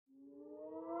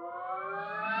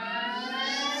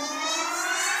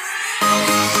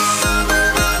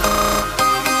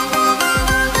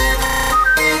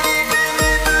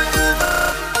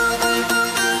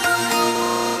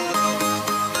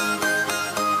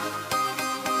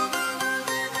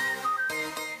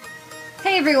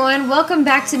everyone, welcome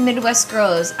back to Midwest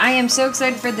Girls. I am so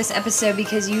excited for this episode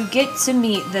because you get to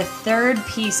meet the third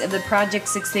piece of the Project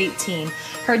 618.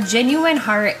 Her genuine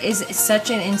heart is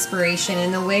such an inspiration,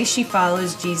 and the way she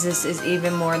follows Jesus is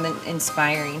even more than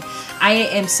inspiring. I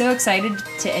am so excited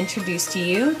to introduce to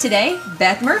you today,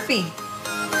 Beth Murphy.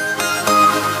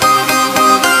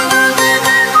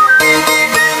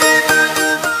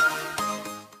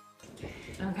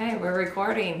 Okay, we're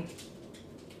recording.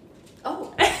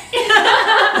 Oh.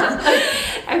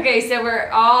 Okay, so we're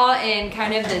all in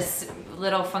kind of this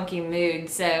little funky mood,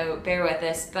 so bear with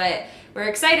us. But we're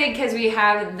excited because we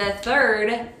have the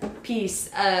third piece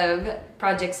of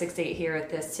Project 68 here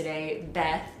with us today,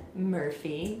 Beth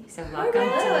Murphy. So welcome to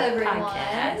the everyone.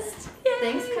 podcast.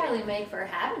 Thanks, Kylie Meg, for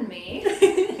having me.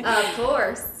 Of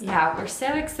course. Yeah, we're so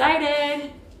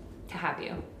excited to have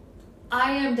you.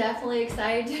 I am definitely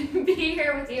excited to be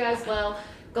here with you as well.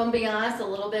 Gonna be honest, a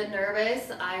little bit nervous.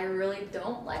 I really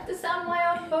don't like the sound of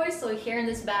my own voice, so hearing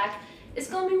this back, it's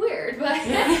gonna be weird, but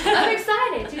I'm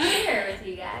excited to share with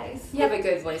you guys. You have a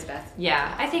good voice, Beth.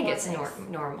 Yeah, I think it's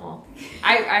normal.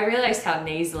 I realized how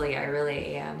nasally I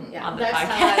really am on the that's podcast.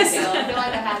 How I feel. I feel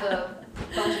like I have a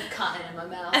bunch of cotton in my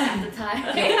mouth at the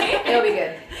time. It'll be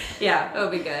good. Yeah, it'll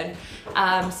be good.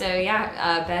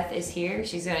 Beth is here.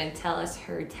 She's going to tell us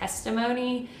her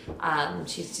testimony.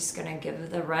 She's just going to give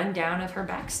the rundown of her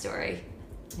backstory.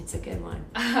 It's a good one.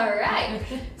 All right.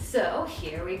 So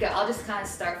here we go. I'll just kind of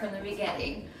start from the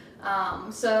beginning.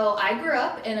 So I grew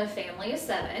up in a family of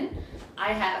 7.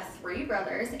 I have 3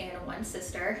 brothers and 1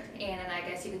 sister, and I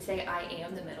guess you could say I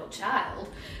am the middle child.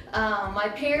 My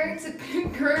parents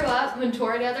grew up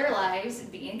majority of their lives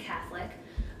being Catholic.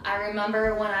 I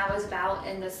remember when I was about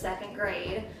in the 2nd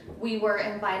grade, we were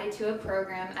invited to a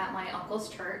program at my uncle's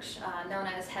church known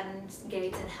as Heaven's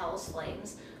Gates and Hell's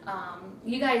Flames.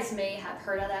 You guys may have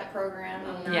heard of that program,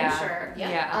 I'm not sure.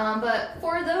 Yeah. But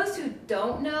for those who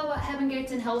don't know what Heaven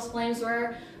Gates and Hell's Flames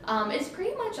were, it's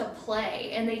pretty much a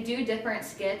play, and they do different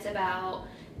skits about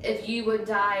if you would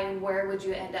die, where would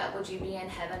you end up? Would you be in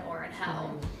heaven or in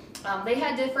hell? They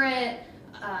had different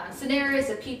scenarios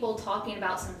of people talking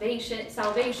about salvation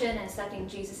and accepting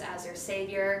Jesus as their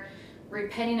Savior,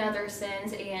 repenting of their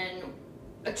sins, and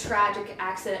a tragic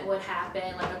accident would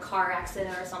happen, like a car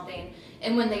accident or something,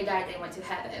 and when they died, they went to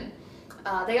heaven.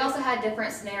 They also had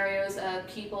different scenarios of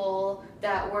people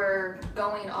that were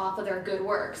going off of their good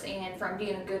works and from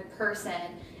being a good person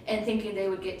and thinking they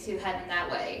would get to heaven that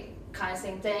way. Kind of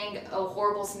same thing, a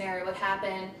horrible scenario would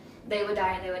happen, they would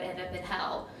die and they would end up in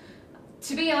hell.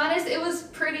 To be honest, it was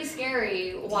pretty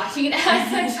scary watching it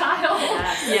as a child.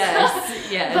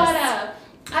 Yes.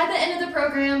 But at the end of the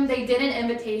program, they did an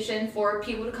invitation for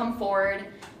people to come forward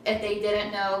if they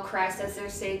didn't know Christ as their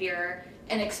Savior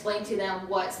and explain to them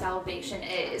what salvation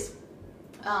is.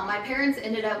 My parents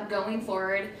ended up going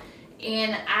forward,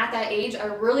 and at that age, I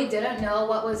really didn't know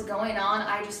what was going on.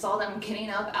 I just saw them getting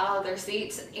up out of their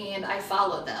seats, and I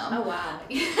followed them. Oh, wow.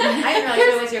 I didn't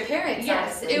realize it was your parents.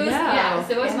 Yes,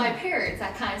 honestly. it was my parents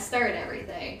that kind of started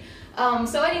everything.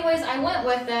 So anyways, I went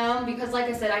with them because, like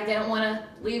I said, I didn't want to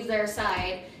leave their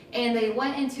side. And they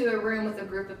went into a room with a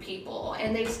group of people,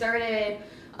 and they started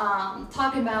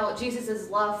talking about Jesus'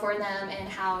 love for them and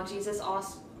how Jesus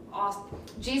offers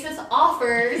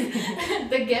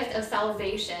the gift of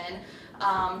salvation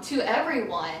to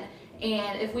everyone.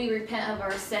 And if we repent of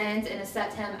our sins and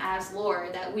accept Him as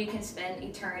Lord, that we can spend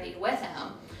eternity with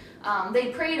Him.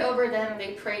 They prayed over them,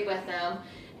 they prayed with them,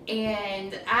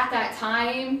 and at that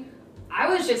time, I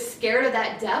was just scared of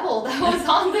that devil that was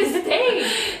on the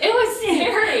stage. It was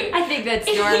scary. I think that's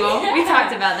normal. We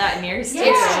talked about that in yours too.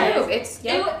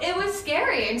 It was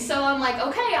scary. And so I'm like,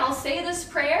 okay, I'll say this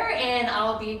prayer and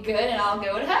I'll be good and I'll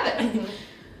go to heaven.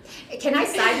 Can I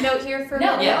side note here for a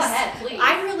No, minute? Yes. Go ahead, please.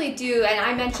 I really do, and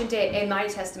I mentioned it in my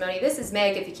testimony. This is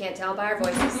Meg, if you can't tell by our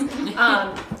voices.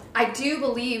 I do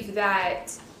believe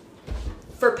that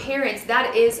for parents,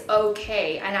 that is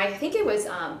okay. And I think it was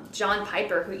John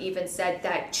Piper who even said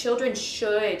that children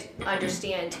should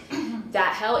understand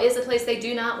that hell is a place they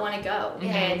do not want to go,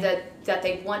 and that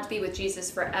they want to be with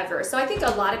Jesus forever. So I think a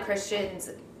lot of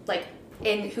Christians, like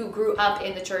who grew up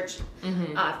in the church,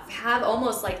 have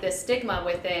almost like this stigma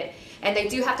with it, and they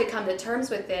do have to come to terms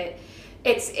with it.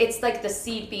 It's like the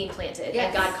seed being planted,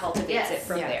 and God cultivates it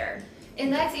from there.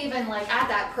 And that's even like at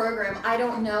that program, I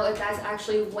don't know if that's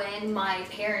actually when my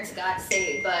parents got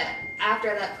saved, but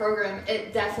after that program,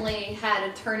 it definitely had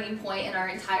a turning point in our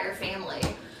entire family.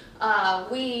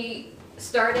 We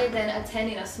started then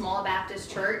attending a small Baptist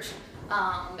church.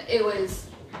 It was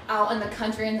out in the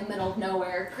country in the middle of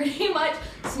nowhere, pretty much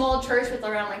small church with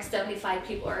around like 75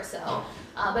 people or so.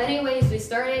 But anyways, we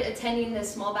started attending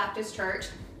this small Baptist church,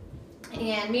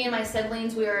 and me and my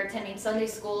siblings, we were attending Sunday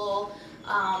school,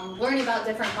 learning about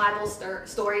different Bible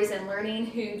stories and learning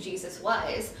who Jesus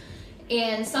was.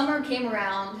 And summer came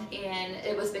around, and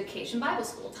it was vacation Bible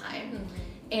school time. Mm-hmm.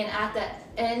 And at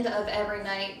the end of every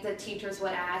night, the teachers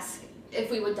would ask, if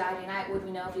we would die tonight, would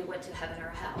we know if we went to heaven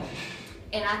or hell?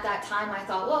 And at that time, I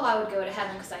thought, well, I would go to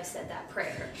heaven because I said that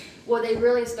prayer. Well, they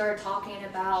really started talking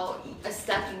about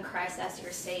accepting Christ as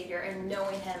your Savior and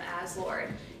knowing Him as Lord.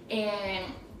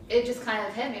 And it just kind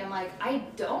of hit me. I'm like, I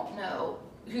don't know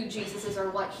who Jesus is or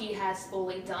what He has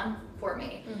fully done for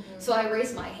me. Mm-hmm. So I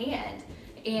raised my hand.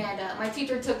 And my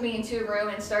teacher took me into a room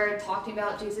and started talking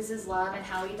about Jesus' love and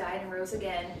how He died and rose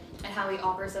again and how He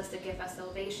offers us the gift of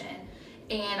salvation.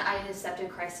 And I accepted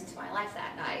Christ into my life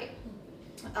that night.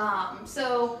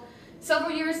 So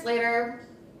several years later,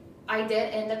 I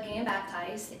did end up getting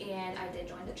baptized and I did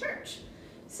join the church.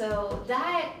 So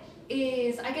that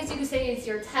is, I guess you could say, is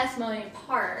your testimony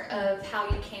part of how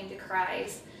you came to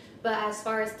Christ. But as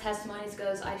far as testimonies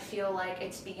goes, I feel like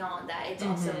it's beyond that. It's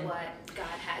also what God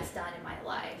has done in my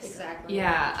life. Exactly.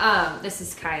 Yeah. This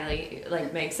is Kylie,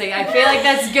 like Meg saying. I feel like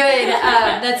that's good.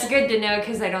 That's good to know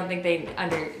because I don't think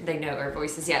they know our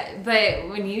voices yet. But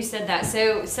when you said that,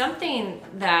 so something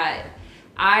that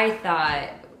I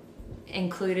thought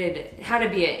included how to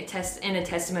be a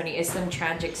testimony is some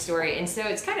tragic story. And so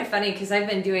it's kind of funny because I've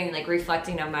been doing like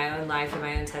reflecting on my own life and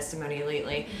my own testimony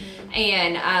lately. Mm-hmm.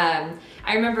 And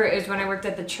I remember it was when I worked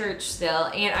at the church still,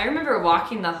 and I remember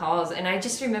walking the halls and I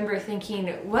just remember thinking,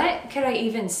 what could I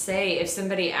even say if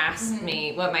somebody asked mm-hmm.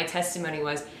 me what my testimony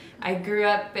was? I grew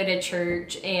up in a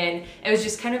church, and it was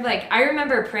just kind of like, I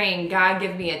remember praying, God,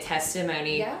 give me a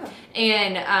testimony. Yeah.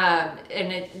 And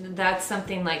that's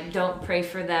something like, don't pray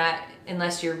for that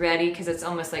unless you're ready, because it's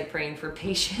almost like praying for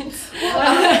patience.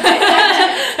 I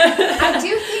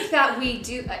do think that we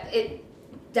do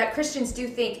that Christians do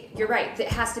think, you're right, that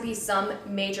it has to be some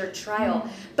major trial. Mm-hmm.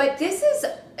 But this is,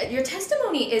 your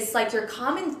testimony is like your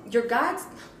God's,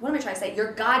 what am I trying to say?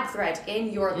 Your God thread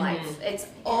in your life. Mm-hmm. It's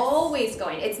always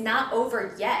going. It's not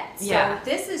over yet. So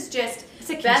this is just... It's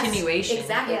a continuation.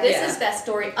 Exactly. Yeah. This is Beth's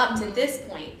story up to this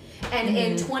point. And mm-hmm.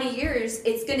 in 20 years,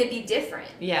 it's going to be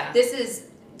different. Yeah. This is...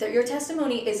 Your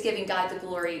testimony is giving God the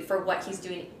glory for what He's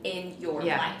doing in your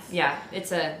life. Yeah.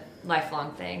 It's a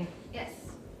lifelong thing. Yes.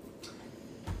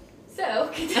 So,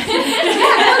 no,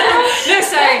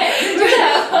 sorry.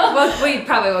 Well, we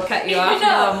probably will cut you off a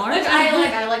little more. Look,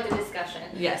 I like the discussion.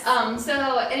 Yes.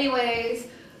 So, anyways,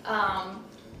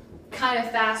 kind of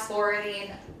fast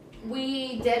forwarding,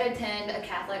 we did attend a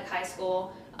Catholic high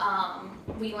school.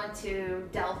 We went to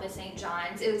Delphus St.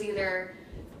 John's. It was either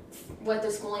with the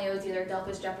schooling, it was either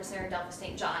Delphus Jefferson or Delphus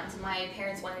St. John's. My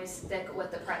parents wanted to stick with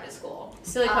the private school.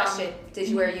 Silly question. Did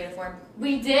you wear a uniform?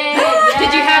 We did. Yes.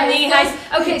 Did you have knee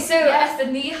highs? Okay, so yes, the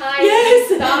knee highs,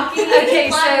 stockings, okay,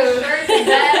 so shirts and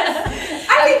vests.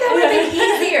 I think that would have been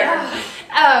easier.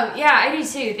 Yeah, I do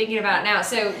too, thinking about it now.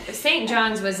 So St.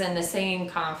 John's was in the same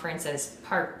conference as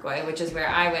Parkway, which is where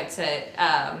I went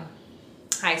to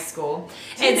high school.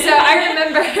 And so I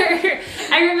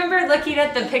remember looking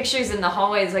at the pictures in the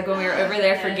hallways, like when we were over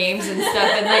there for games and stuff,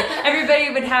 and like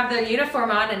everybody would have their uniform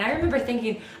on, and I remember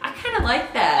thinking, I kind of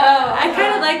like that. I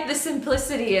kind of like the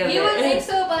simplicity of it. You would think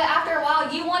so, but after a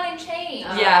while, you want to change.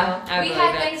 Yeah, we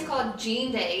had things called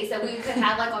jean days that we could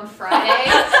have like on Friday.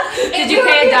 Did you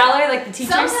pay $1 like the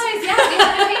teachers? Sometimes, yeah, we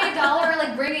had to pay $1 or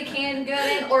like bring a canned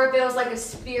good in, or if it was like a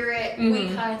spirit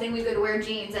week kind of thing, we could wear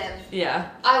jeans, and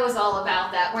I was all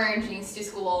about that, wearing jeans to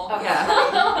school.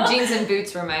 Yeah. Jeans and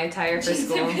boots were my attire for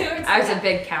school. I was a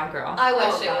big cowgirl. I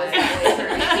wish it was that way for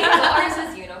me. Ours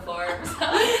is uniforms. I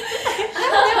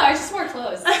don't know, I just wore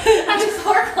clothes.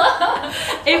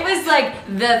 It was like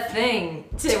the thing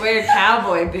to wear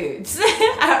cowboy boots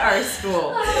at our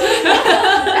school.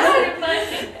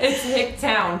 It's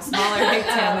Hicktown, smaller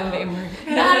Hicktown than they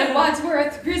were. Not in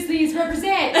Wadsworth, Grizzlies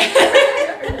represent.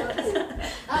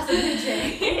 That's a good joke.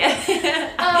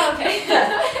 Oh, okay.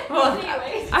 Well,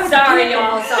 anyways. I'm sorry,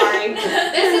 y'all. Sorry.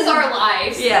 This is our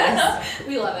lives. Yes.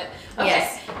 We love it. Okay.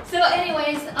 Yes. So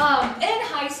anyways, in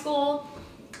high school,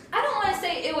 I don't want to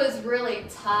say it was really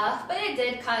tough, but it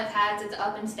did kind of have its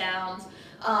ups and downs.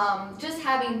 Just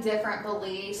having different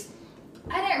beliefs.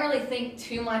 I didn't really think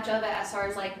too much of it as far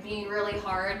as like being really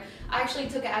hard. I actually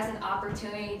took it as an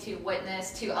opportunity to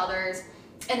witness to others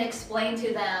and explain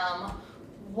to them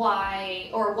why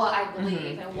or what I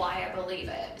believe and why I believe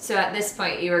it. So at this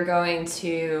point, you were going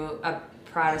to a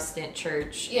Protestant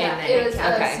church. Yeah, and then it was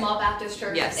a small Baptist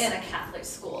church in a Catholic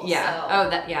school. Yeah. So.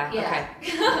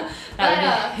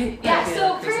 Okay.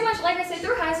 So pretty much, like I said,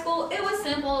 through high school, it was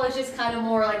simple. It's just kind of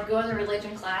more like going to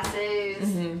religion classes,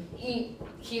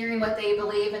 hearing what they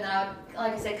believe, and then I would,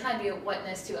 like I said, kind of be a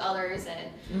witness to others.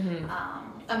 And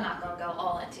I'm not going to go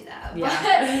all into that. Yeah.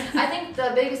 But I think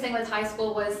the biggest thing with high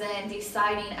school was then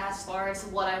deciding as far as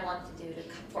what I wanted to do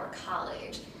for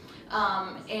college.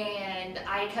 And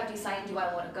I kept deciding, do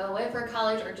I want to go away for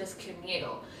college or just commute?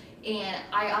 And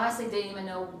I honestly didn't even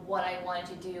know what I wanted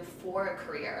to do for a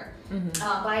career.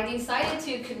 But I decided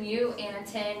to commute and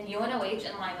attend UNOH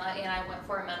in Lima, and I went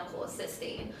for a medical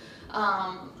assisting.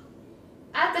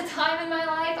 At the time in my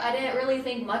life, I didn't really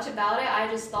think much about it. I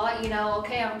just thought,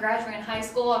 okay, I'm graduating high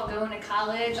school, I'm going to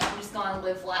college, I'm just going to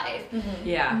live life.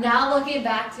 Yeah. Now looking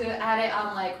back at it,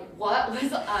 I'm like, what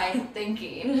was I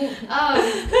thinking?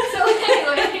 So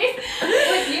anyway,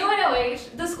 with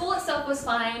UNOH, the school itself was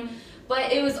fine,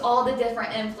 but it was all the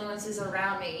different influences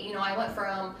around me. I went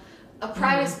from a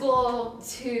private school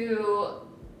to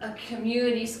a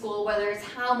community school where there's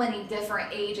how many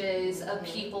different ages of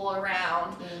people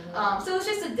around. So it was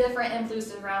just a different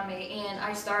influence around me, and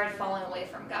I started falling away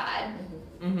from God.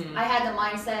 I had the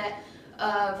mindset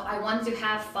of I wanted to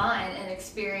have fun and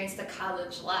experience the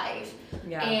college life.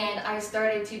 And I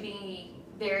started to be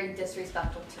very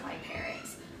disrespectful to my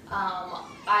parents.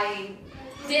 I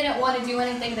didn't want to do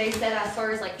anything they said as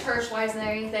far as like church-wise and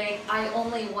everything. I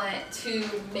only went to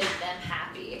make them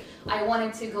happy. I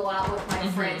wanted to go out with my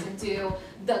friends and do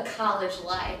the college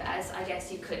life, as I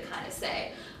guess you could kind of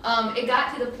say. It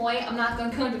got to the point, I'm not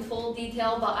going to go into full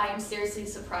detail, but I am seriously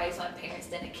surprised my parents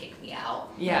didn't kick me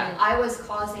out. I was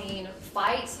causing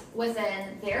fights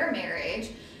within their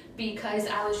marriage because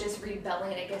I was just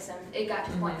rebelling against them. It got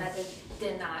to the point that they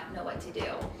did not know what to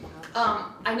do.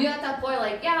 I knew at that point,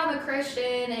 like, yeah, I'm a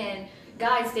Christian and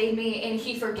God saved me and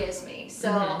He forgives me.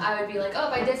 So I would be like,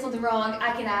 oh, if I did something wrong,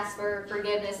 I can ask for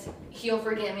forgiveness. He'll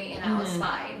forgive me, and I was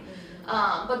fine.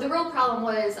 But the real problem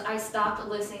was I stopped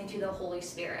listening to the Holy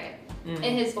Spirit, and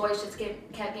His voice just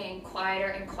kept getting quieter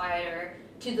and quieter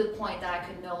to the point that I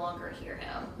could no longer hear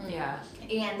Him.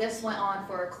 And this went on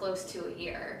for close to a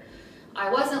year. I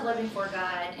wasn't living for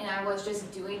God, and I was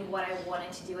just doing what I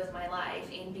wanted to do with my life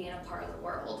and being a part of the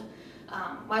world.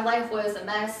 My life was a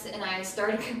mess, and I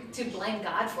started to blame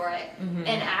God for it and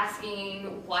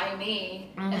asking, why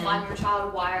me? If I'm your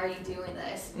child, why are you doing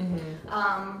this?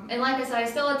 And like I said, I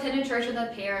still attended church with my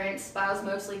parents, but I was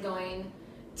mostly going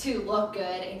to look good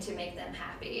and to make them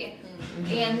happy.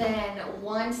 And then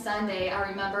one Sunday, I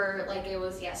remember like it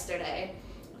was yesterday,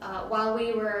 while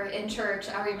we were in church,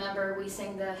 I remember we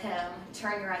sang the hymn,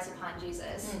 Turn Your Eyes Upon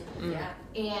Jesus.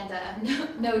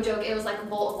 And no joke, it was like a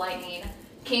bolt of lightning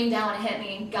came down and hit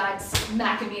me, and God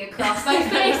smacking me across my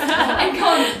face and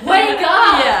going, wake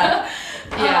up!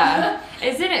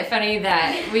 Isn't it funny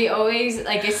that we always,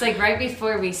 like, it's like right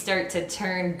before we start to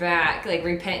turn back, like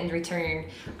repent and return,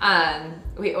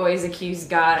 we always accuse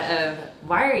God of,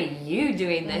 why are you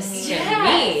doing this to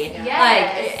me?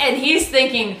 Like, and He's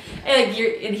thinking, like,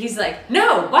 and He's like,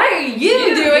 no, why are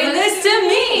you doing this to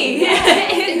me?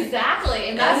 Exactly,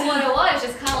 and that's what it was,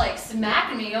 just kind of like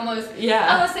smacking me, almost.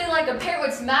 I would say like a parent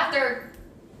would smack their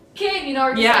kid,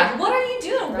 or just like, what are you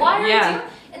doing? Why are you doing?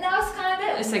 And that was kind of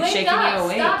it. It's like wake shaking up, you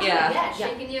awake. stop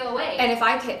shaking you awake. And if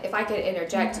I could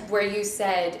interject, where you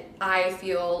said, I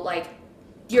feel like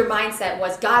your mindset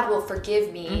was God will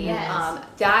forgive me.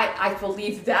 That I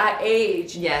believe that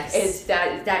age is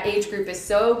that age group is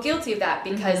so guilty of that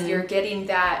because you're getting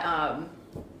that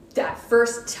that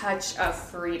first touch of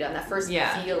freedom, that first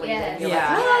feeling that you're like,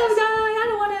 oh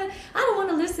God, I don't want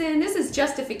to listen. This is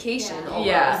justification. Almost.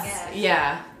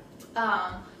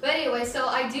 But anyway, so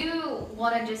I do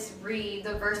want to just read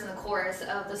the verse and the chorus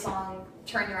of the song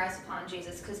Turn Your Eyes Upon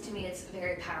Jesus, because to me it's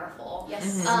very powerful.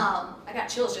 I got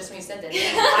chills just when you said that.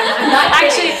 I'm not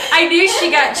actually, I knew she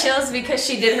got chills because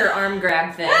she did her arm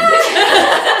grab thing.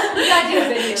 We gotta do a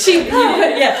video.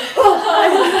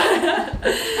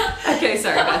 Okay,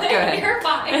 sorry, Beth, go ahead. You're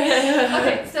fine.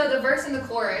 Okay, so the verse and the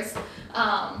chorus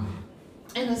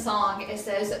in the song, it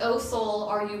says, "O soul,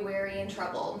 are you weary and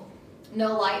troubled?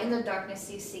 No light in the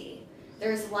darkness you see.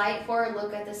 There's light for a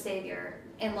look at the Savior,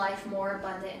 and life more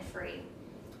abundant and free.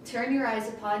 Turn your eyes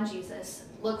upon Jesus,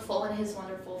 look full in His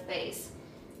wonderful face.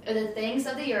 And the things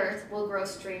of the earth will grow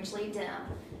strangely dim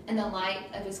in the light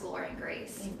of his glory and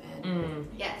grace. Amen.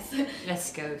 Yes.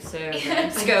 Let's go. So good.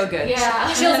 Let's go good.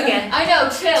 Yeah. Chills again. I know,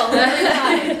 chills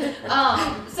every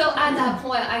time. So at that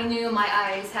point, I knew my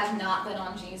eyes have not been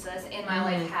on Jesus, and my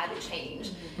life had to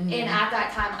change. And at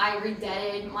that time, I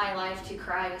rededicated my life to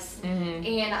Christ,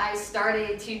 and I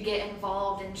started to get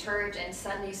involved in church and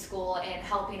Sunday school and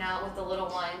helping out with the little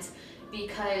ones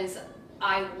because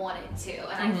I wanted to,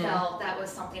 and I felt that was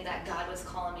something that God was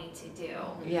calling me to do.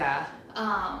 Yeah.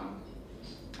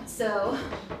 So,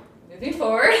 moving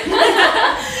forward,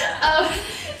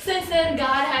 since then,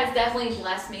 God has definitely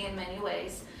blessed me in many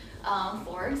ways.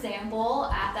 For example,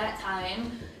 at that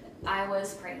time, I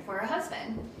was praying for a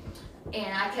husband,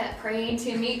 and I kept praying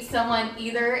to meet someone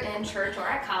either in church or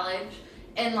at college.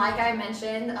 And like I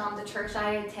mentioned, the church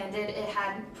I attended, it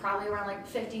had probably around like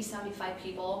 50, 75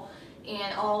 people.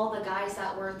 And all the guys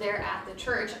that were there at the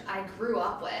church, I grew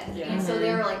up with. Yeah. And so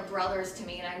they were like brothers to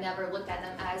me, and I never looked at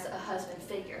them as a husband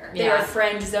figure. They were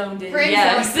friend zoned in. Friend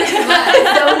yes. zoned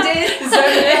in.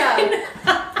 And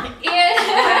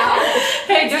wow.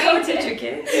 Hey, don't you teach your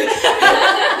kids?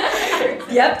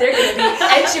 Yep, they're going to be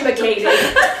educated.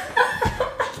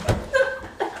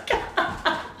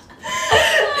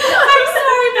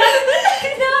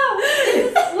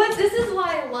 This is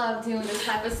why I love doing this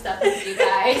type of stuff with you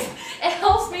guys. It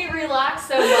helps me relax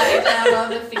so much, and I love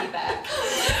the feedback.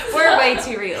 We're way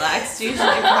too relaxed,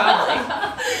 usually, probably.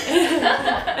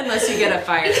 Unless you get a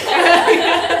fire.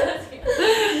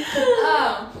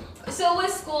 So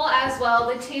with school as well,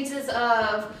 the chances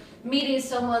of meeting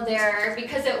someone there,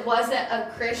 because it wasn't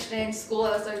a Christian school,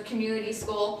 it was a community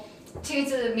school,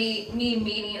 chances of me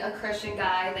meeting a Christian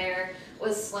guy there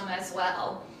was slim as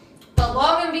well. But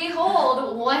lo and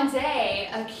behold, one day,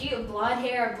 a cute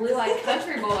blonde-haired, blue-eyed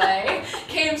country boy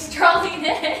came strolling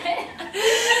in.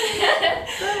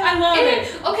 I love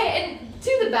it. Okay, and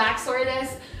to the backstory of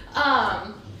this,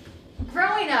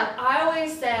 growing up, I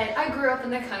always said, I grew up in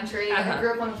the country, I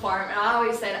grew up on a farm, and I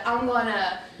always said, I'm going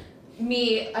to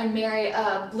meet and marry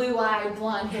a blue-eyed,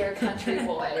 blonde-haired country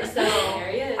boy. So there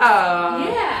he is. Oh.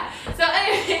 Yeah. So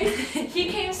anyways, he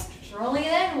came strolling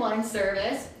in one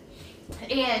service.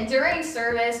 And during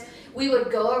service, we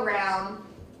would go around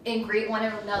and greet one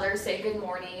another, say good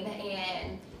morning,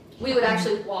 and we would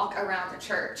actually walk around the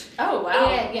church. Oh, wow.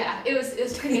 And yeah, it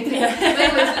was pretty intense. But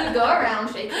anyways, we would go around,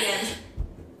 shake hands,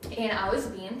 and I was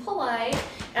being polite,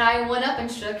 and I went up and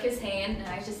shook his hand, and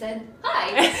I just said,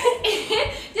 hi.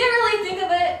 Didn't really think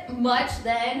of it much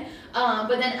then,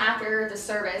 but then after the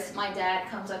service, my dad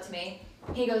comes up to me.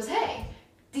 He goes, hey,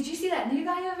 did you see that new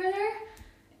guy over there?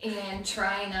 And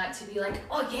trying not to be like,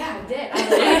 oh yeah, I did. I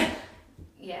was like,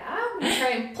 yeah, I'm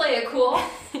trying to play it cool.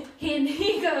 And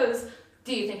he goes,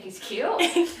 do you think he's cute? And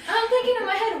I'm thinking in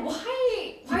my head,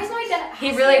 why is my dad?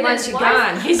 He really wants you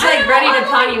gone. He's like ready to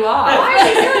pawn you off. Why is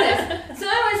he doing this? So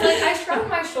I was like, I shrugged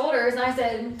my shoulders and I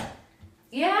said,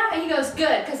 yeah. And he goes,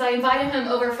 good, because I invited him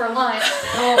over for lunch.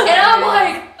 And I'm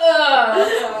like, what?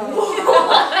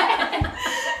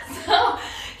 So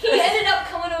he ended up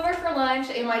coming over for lunch,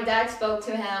 and my dad spoke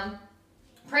to him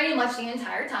pretty much the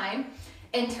entire time.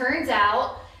 And turns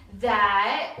out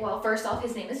that, well, first off,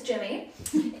 his name is Jimmy.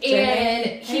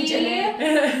 And he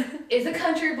is a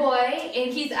country boy,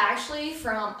 and he's actually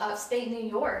from upstate New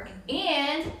York.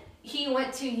 And he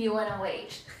went to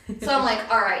UNOH. So I'm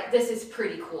like, all right, this is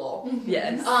pretty cool.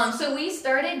 Yes. So we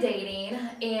started dating,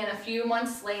 and a few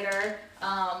months later,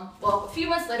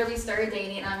 we started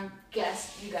dating.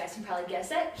 You guys can probably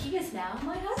guess it. He is now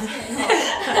my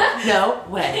husband. No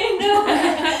way. No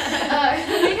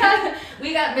way.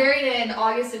 We got married in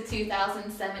August of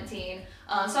 2017.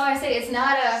 So I say it's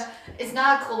not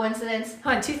a coincidence.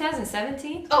 Hold on,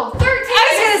 2017? Oh, 13 I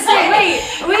was gonna say, wait.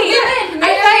 We've been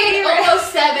married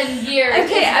almost 7 years.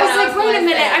 Okay, I was like, wait a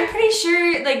minute. I'm pretty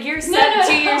sure, like, you're 2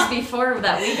 years before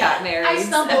that we got married. I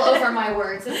stumble over my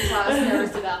words. This is why I was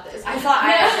nervous about this. I thought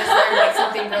I had just learned like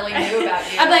something really new about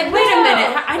you. I'm like, wait a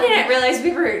minute. I didn't realize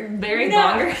we were married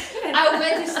longer. I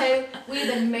meant to say we've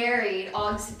been married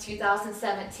August of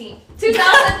 2017,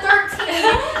 2013,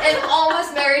 and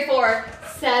almost married for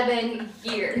 7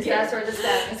 years. That's where the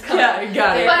 7 is coming. Yeah,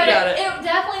 got it. But got it. It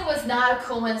definitely was not a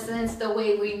coincidence the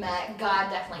way we met. God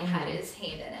definitely had his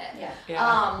hand in it.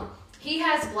 Yeah. He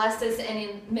has blessed us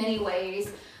in many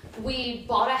ways. We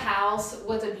bought a house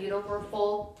with a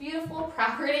beautiful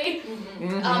property.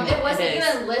 It wasn't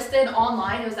even listed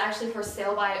online. It was actually for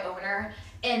sale by owner.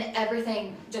 And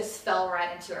everything just fell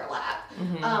right into our lap.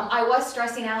 I was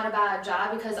stressing out about a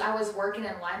job because I was working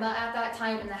in Lima at that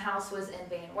time, and the house was in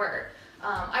Van Wert.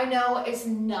 I know it's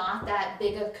not that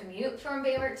big of a commute from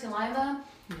Van Wert to Lima,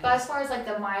 But as far as like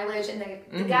the mileage and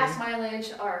the gas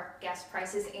mileage or gas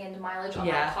prices and mileage on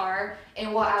my car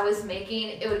and what I was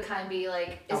making, it would kind of be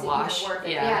like, is it even worth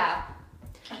it? Yeah.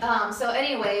 So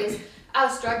anyways, I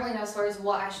was struggling as far as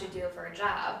what I should do for a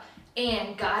job.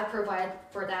 And God provided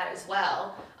for that as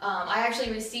well. I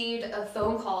actually received a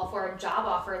phone call for a job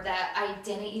offer that I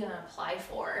didn't even apply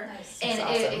for. Nice. And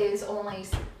That's awesome. it is only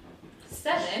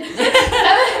 7 minutes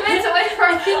away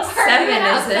from our house.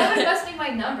 7 must be my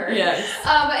number. Yes.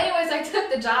 But anyways, I took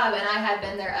the job and I have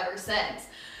been there ever since.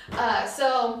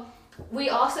 So we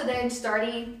also then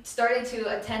started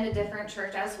to attend a different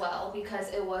church as well because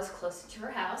it was closer to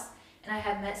her house. And I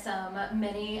have met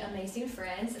many amazing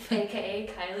friends, aka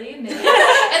Kylie and Meg. And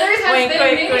there's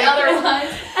many other ones.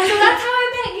 So that's how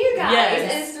I met you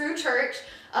guys, is through church.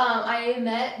 I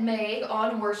met Meg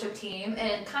on worship team,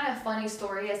 and kind of funny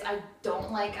story is I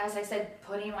don't like, as I said,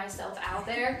 putting myself out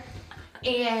there.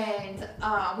 And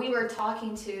we were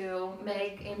talking to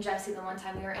Meg and Jesse the one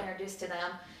time we were introduced to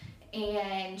them.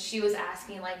 And she was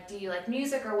asking, like, do you like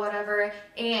music or whatever?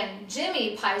 And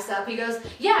Jimmy pipes up. He goes,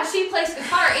 yeah, she plays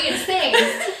guitar and sings.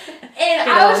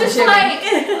 And I was just like,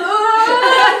 no.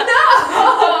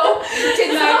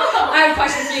 I have a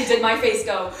question for you. Did my face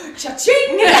go,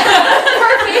 cha-ching?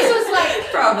 Her face was like,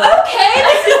 okay,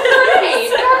 this is pretty.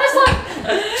 And I was like,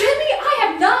 Jimmy, I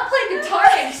have not played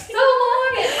guitar in so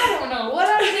long, and I don't know what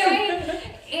I'm doing.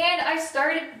 And I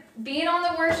started being on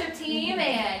the worship team,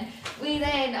 and we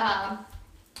then,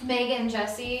 Megan and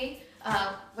Jesse,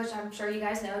 which I'm sure you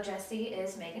guys know, Jesse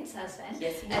is Megan's husband.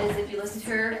 Yes, as if you listen to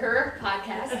her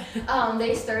podcast.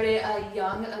 They started a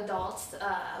young adults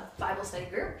Bible study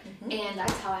group, and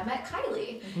that's how I met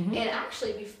Kylie. And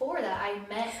actually, before that, I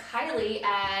met Kylie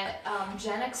at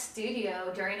Gen X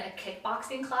Studio during a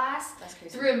kickboxing class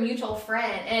through a mutual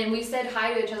friend, and we said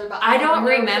hi to each other. But I don't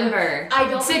remember.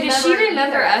 So did she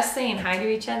remember us saying hi to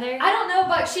each other? I don't know,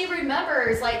 but she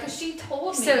remembers, like, because she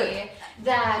told me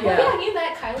that, you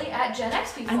met Kylie at Gen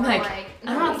X before. I'm like,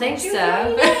 I don't think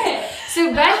so.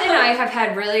 So Beth and I have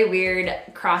had really weird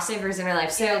crossovers in our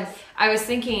life. So I was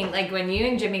thinking, like, when you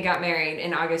and Jimmy got married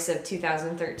in August of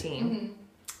 2013,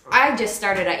 I just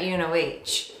started at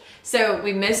UNOH. So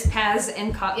we missed paths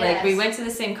in like, we went to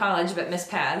the same college, but missed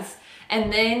paths.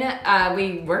 And then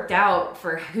we worked out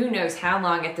for who knows how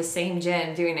long at the same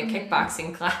gym doing a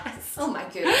kickboxing class. Oh my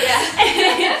goodness.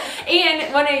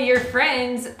 And one of your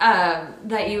friends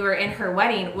that you were in her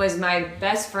wedding was my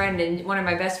best friend and one of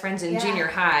my best friends in junior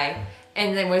high.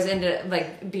 And then was into,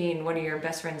 like, being one of your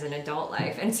best friends in adult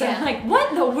life. And so I'm like, what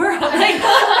in the world? Like,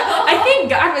 I think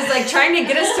God was, like, trying to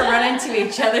get us to run into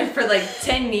each other for, like,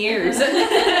 10 years.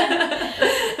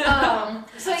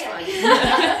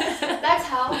 That's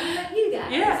how we met you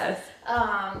guys. Yes.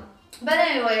 But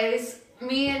anyways,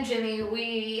 me and Jimmy,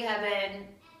 we have been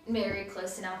married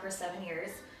close to now for 7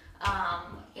 years. And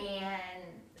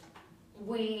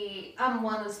I'm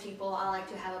one of those people, I like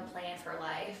to have a plan for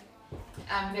life.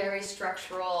 I'm very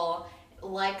structural,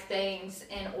 like things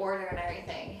in order and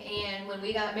everything. And when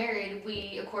we got married,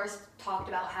 we, of course, talked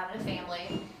about having a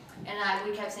family. And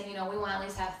we kept saying, we want to at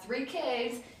least have 3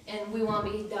 kids, and we want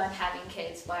to be done having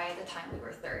kids by the time we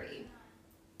were 30.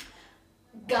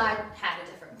 God had a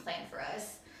different plan for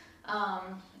us.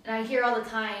 And I hear all the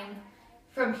time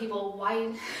from people,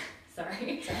 why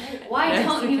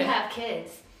don't you have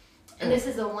kids? And this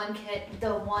is the one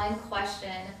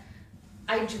question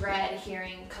I dread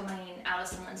hearing coming out of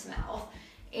someone's mouth.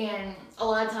 And a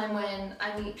lot of time when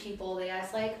I meet people, they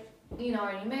ask, like, are you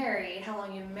married? How long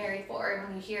have you been married for? And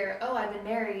when you hear, I've been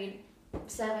married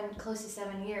close to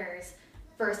 7 years,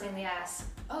 first thing they ask,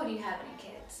 do you have any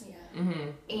kids? Yeah.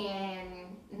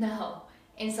 And no.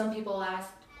 And some people ask,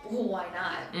 well, why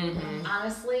not?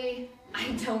 Honestly,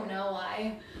 I don't know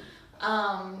why.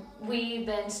 We've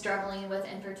been struggling with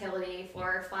infertility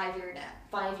for 5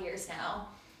 years now.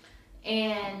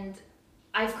 And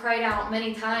I've cried out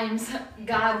many times,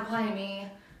 God, why me?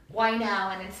 Why now?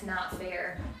 And it's not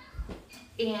fair.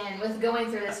 And with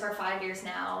going through this for 5 years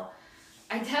now,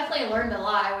 I definitely learned a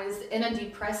lot. I was in a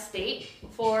depressed state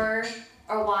for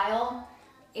a while,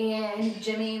 and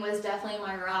Jimmy was definitely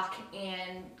my rock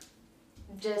and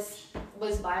just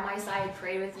was by my side,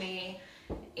 prayed with me,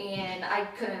 and I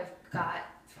couldn't have got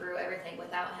through everything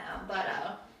without him. But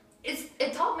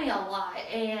it taught me a lot,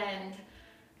 and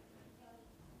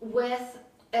with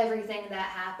everything that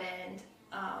happened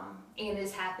and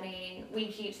is happening, we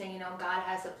keep saying, God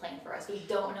has a plan for us. We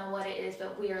don't know what it is,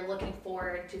 but we are looking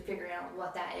forward to figuring out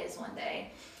what that is one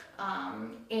day.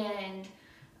 And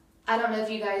I don't know if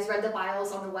you guys read the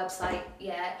bios on the website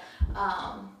yet,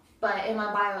 but in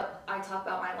my bio, I talk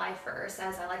about my life verse,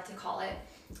 as I like to call it.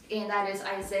 and that is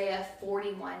Isaiah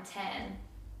 41:10.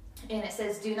 And it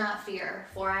says, "Do not fear,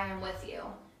 for I am with you.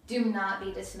 Do not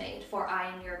be dismayed, for I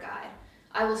am your God.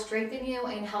 I will strengthen you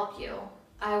and help you.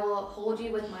 I will hold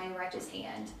you with my righteous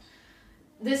hand."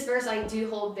 This verse I do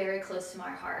hold very close to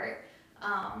my heart.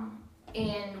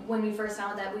 And when we first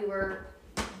found that we were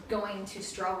going to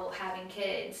struggle having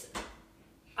kids,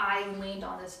 I leaned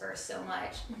on this verse so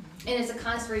much. And it's a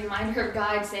constant reminder of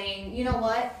God saying, you know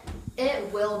what?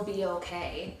 It will be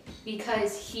okay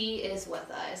because He is with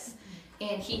us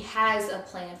and He has a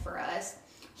plan for us.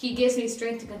 He gives me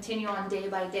strength to continue on day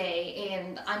by day,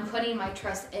 and I'm putting my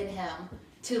trust in Him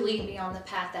to lead me on the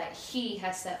path that He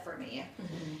has set for me.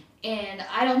 And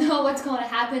I don't know what's going to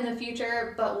happen in the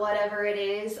future, but whatever it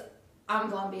is, I'm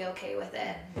going to be okay with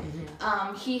it.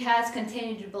 He has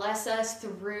continued to bless us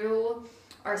through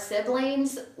our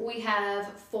siblings. We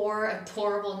have 4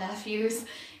 adorable nephews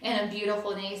and a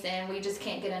beautiful niece, and we just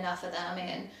can't get enough of them.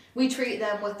 And we treat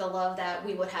them with the love that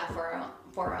we would have for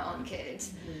our own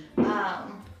kids.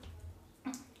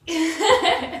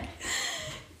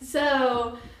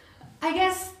 So, I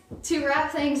guess to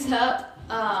wrap things up,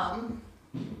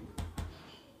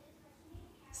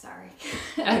 sorry.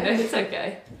 It's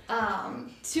okay.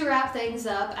 To wrap things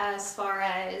up, as far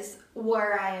as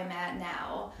where I am at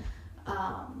now,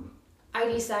 I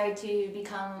decided to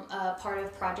become a part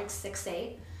of Project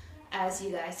 6-8, as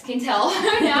you guys can tell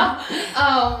now.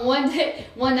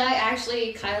 One night,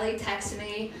 actually, Kylie texted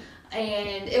me,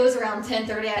 and it was around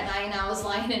 10:30 at night, and I was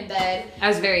lying in bed. I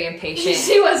was very impatient.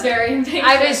 She was very impatient.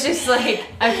 I was just like,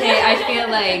 okay, I feel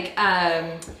like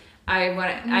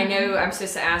I know I'm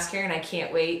supposed to ask her, and I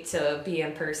can't wait to be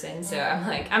in person. So I'm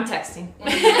like, I'm texting. I'm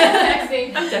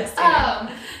texting. Her.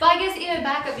 But I guess even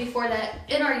back up before that,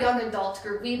 in our young adults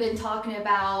group, we've been talking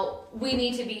about we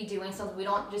need to be doing something. We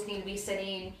don't just need to be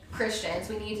sitting Christians.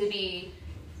 We need to be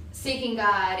seeking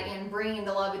God and bringing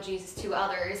the love of Jesus to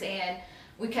others. And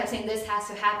we kept saying this has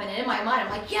to happen. And in my mind, I'm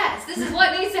like, yes, this is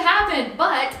what needs to happen.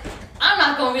 But I'm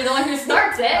not going to be the one who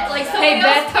starts it. Like somebody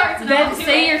else starts. Beth,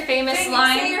 say your famous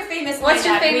line. Say your famous line. What's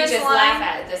your famous we just line? laugh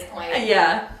at this point.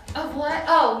 Yeah. Of what?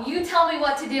 Oh, you tell me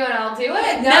what to do and I'll do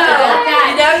it?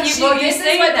 No, This this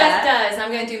is what Beth does.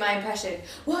 I'm going to do my impression.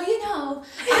 Well,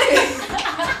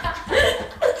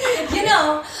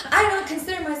 I don't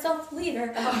consider myself a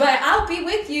leader, but I'll be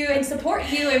with you and support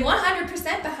you and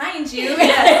 100% behind you.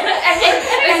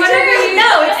 And whatever you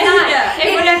know, it's not. Yeah.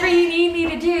 And whatever you need me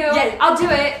to do, I'll do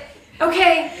it.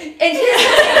 Okay. And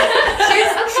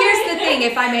here's the thing,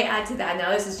 if I may add to that.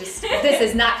 Now, this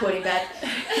is not quoting Beth.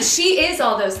 She is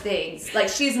all those things. Like,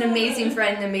 she's an amazing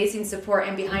friend, an amazing support,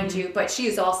 and behind you, but she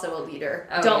is also a leader.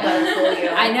 Don't let her fool you.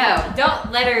 I know.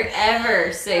 Don't let her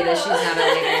ever say that she's not a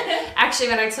leader. Actually,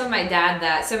 when I told my dad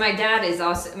that, so my dad is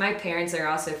also, my parents are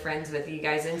also friends with you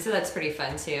guys, and so that's pretty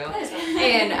fun too. That is fun.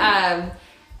 And,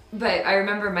 but I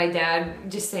remember my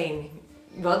dad just saying,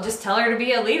 well, just tell her to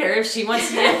be a leader. If you're supposed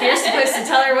to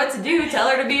tell her what to do, tell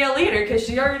her to be a leader, because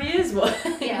she already is one.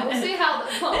 Yeah, we'll see how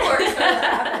the works.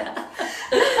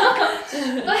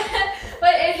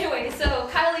 But anyway, so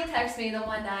Kylie texted me the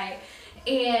one night,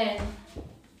 and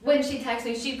when she texted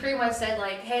me, she pretty much said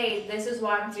like, hey, this is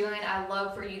what I'm doing. I'd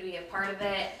love for you to be a part of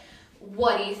it.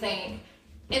 What do you think?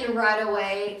 And right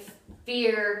away,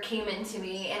 fear came into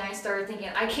me, and I started thinking,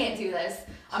 I can't do this.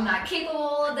 I'm not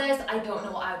capable of this. I don't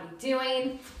know what I would be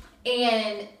doing.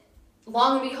 And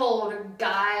long and behold,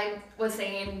 God was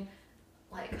saying,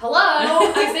 like,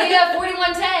 hello, Isaiah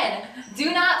 41:10.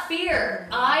 Do not fear.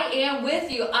 I am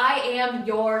with you. I am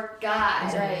your God.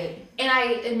 That's right. And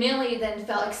I immediately then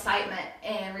felt excitement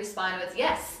and responded with,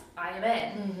 yes, I am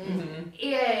in.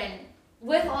 And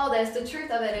with all this, the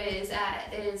truth of it is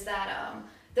that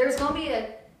there's going to be a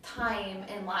time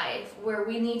in life where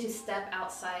we need to step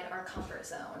outside our comfort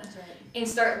zone and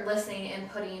start listening and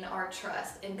putting our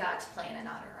trust in God's plan and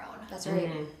not our own. That's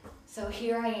right. So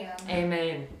here I am.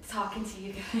 Amen. Talking to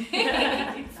you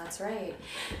guys. That's right.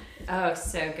 Oh,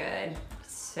 so good.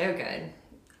 So good.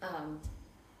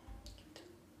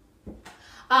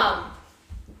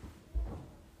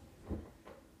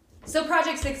 So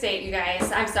Project 6-8, you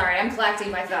guys. I'm sorry, I'm collecting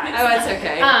my thoughts. Oh, it's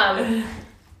okay.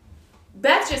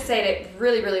 Beth just said it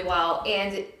really, really well.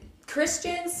 And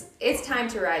Christians, it's time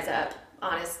to rise up,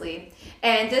 honestly.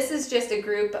 And this is just a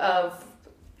group of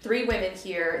 3 women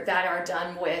here that are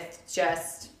done with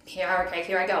just, here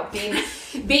I go,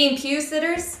 being pew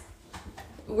sitters.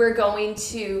 We're going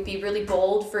to be really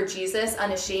bold for Jesus,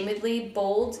 unashamedly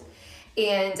bold.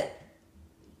 And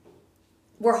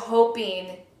we're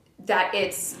hoping that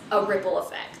it's a ripple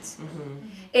effect.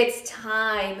 It's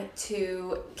time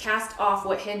to cast off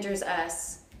what hinders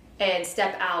us and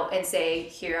step out and say,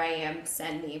 here I am,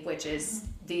 send me, which is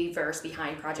the verse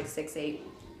behind Project 6-8.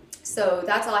 So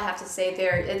that's all I have to say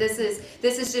there. This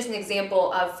is just an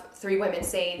example of 3 women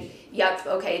saying, yep,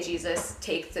 okay, Jesus,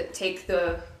 take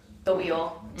the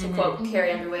wheel, to quote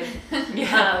Carrie Underwood.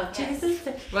 Jesus.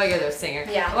 Well, you're the singer.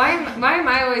 Yeah. Why am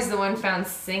I always the one found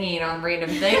singing on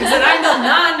random things, and I'm the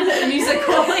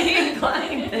non-musically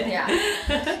inclined? Yeah.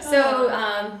 So,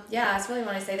 that's really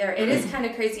what I say there. It is kind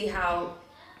of crazy how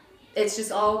it's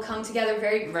just all come together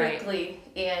very quickly,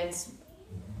 and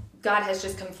God has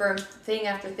just confirmed thing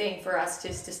after thing for us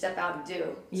just to step out and do.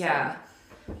 So. Yeah.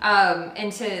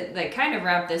 And to like kind of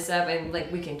wrap this up, and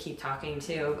like we can keep talking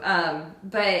too.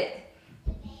 But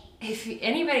if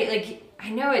anybody, like, I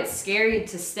know it's scary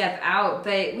to step out,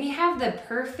 but we have the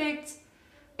perfect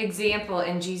example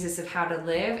in Jesus of how to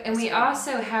live, and we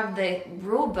also have the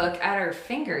rule book at our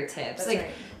fingertips. That's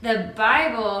right. The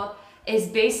Bible is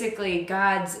basically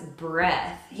God's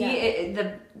breath.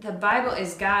 Yeah. The Bible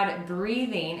is God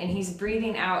breathing, and he's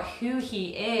breathing out who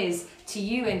he is to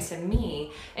you and to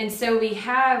me. And so we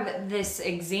have this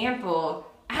example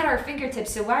at our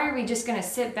fingertips. So why are we just going to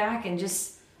sit back and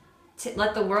just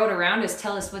let the world around us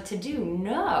tell us what to do?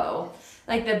 No.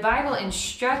 Like, the Bible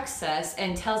instructs us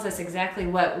and tells us exactly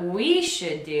what we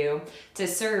should do to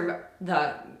serve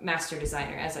the master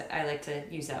designer, as I like to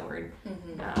use that word.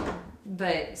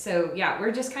 But so, yeah,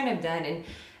 we're just kind of done. And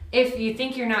if you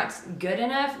think you're not good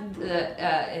enough,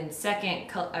 in 2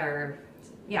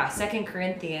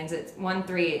 Corinthians, it's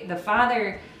 1:3, the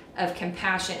Father of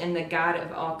compassion and the God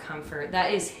of all comfort.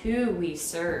 That is who we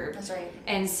serve. That's right.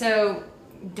 And so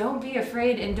don't be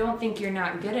afraid and don't think you're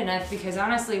not good enough, because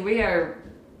honestly, we are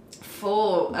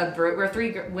full of we're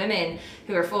 3 women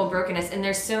who are full of brokenness, and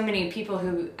there's so many people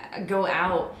who go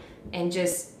out and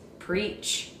just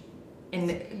preach, and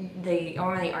they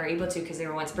only are able to because they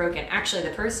were once broken. Actually,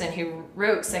 the person who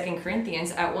wrote 2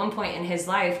 Corinthians at one point in his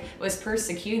life was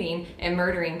persecuting and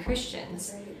murdering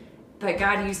Christians. Right. But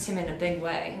God used him in a big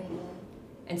way.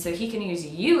 And so he can use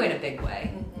you in a big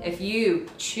way if you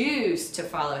choose to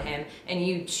follow him and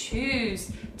you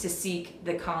choose to seek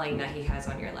the calling that he has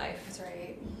on your life. That's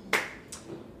right.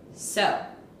 So,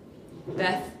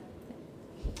 Beth,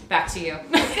 back to you.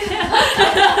 I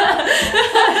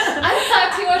don't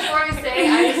have too much more to say.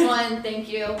 I just want to thank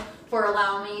you for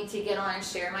allowing me to get on and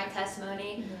share my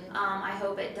testimony. I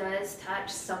hope it does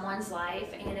touch someone's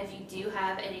life. And if you do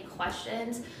have any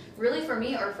questions, really for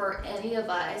me or for any of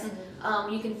us,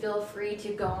 you can feel free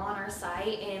to go on our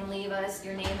site and leave us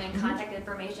your name and contact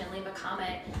information, leave a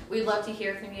comment. We'd love to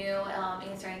hear from you,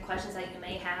 answer any questions that you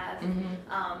may have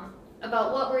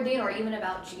about what we're doing, or even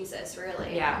about Jesus,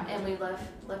 really. Yeah. And we'd love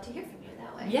to hear from you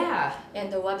that way. Yeah.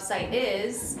 And the website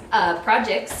is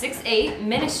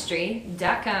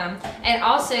project68ministry.com. And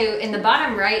also in the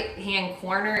bottom right hand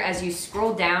corner, as you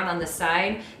scroll down on the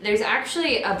side, there's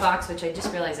actually a box, which I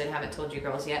just realized I haven't told you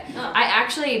girls yet. I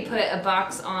actually put a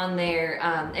box on there,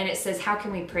 and it says, how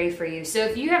can we pray for you? So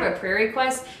if you have a prayer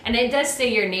request, and it does say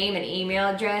your name and email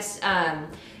address,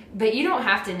 but you don't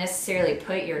have to necessarily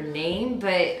put your name,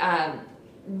 but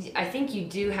I think you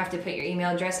do have to put your email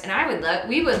address, and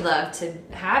we would love to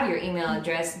have your email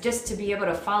address just to be able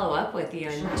to follow up with you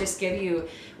and just give you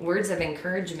words of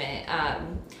encouragement.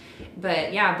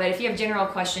 But if you have general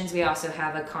questions, we also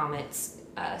have a comments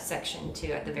section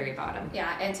too at the very bottom.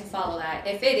 Yeah, and to follow that,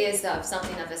 if it is of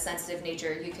something of a sensitive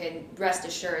nature, you can rest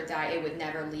assured that it would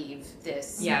never leave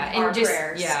this. Yeah, our and just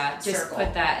prayers just circle.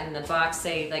 put that in the box.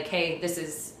 Say like, hey, this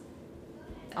is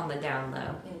on the down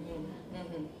low.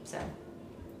 So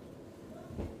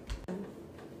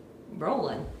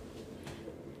rolling.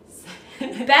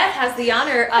 Beth has the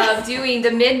honor of doing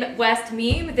the Midwest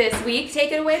meme this week.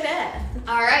 Take it away, Beth.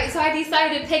 All right, so I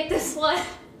decided to pick this one.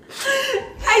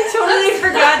 I totally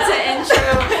forgot to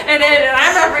intro, and then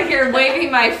I'm over here waving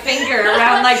my finger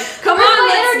around like, come on,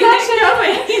 let's get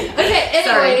going. Okay, anyways.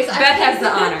 Sorry, Beth has the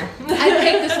honor. I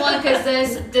picked this one because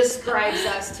this describes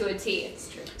us to a T. It's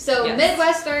true. So Yes.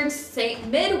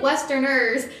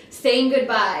 Midwesterners saying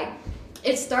goodbye.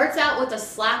 It starts out with a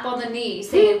slap on the knee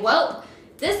saying, well,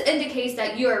 this indicates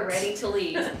that you are ready to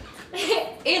leave.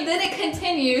 And then it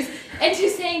continues into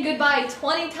saying goodbye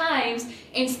 20 times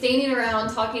and standing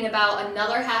around talking about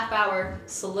another half hour,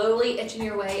 slowly itching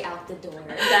your way out the door.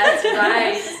 That's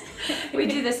right. We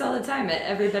do this all the time at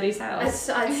everybody's house. It's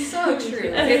so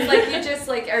true. It's like you just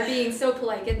like are being so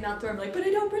polite, getting out the door. I'm like, but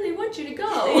I don't really want you to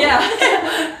go. Yeah,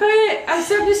 but I'm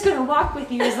just going to walk with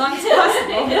you as long as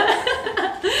possible.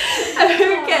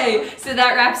 Okay, so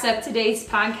that wraps up today's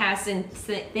podcast, and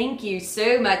thank you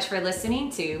so much for listening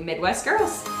to Midwest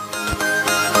Girls.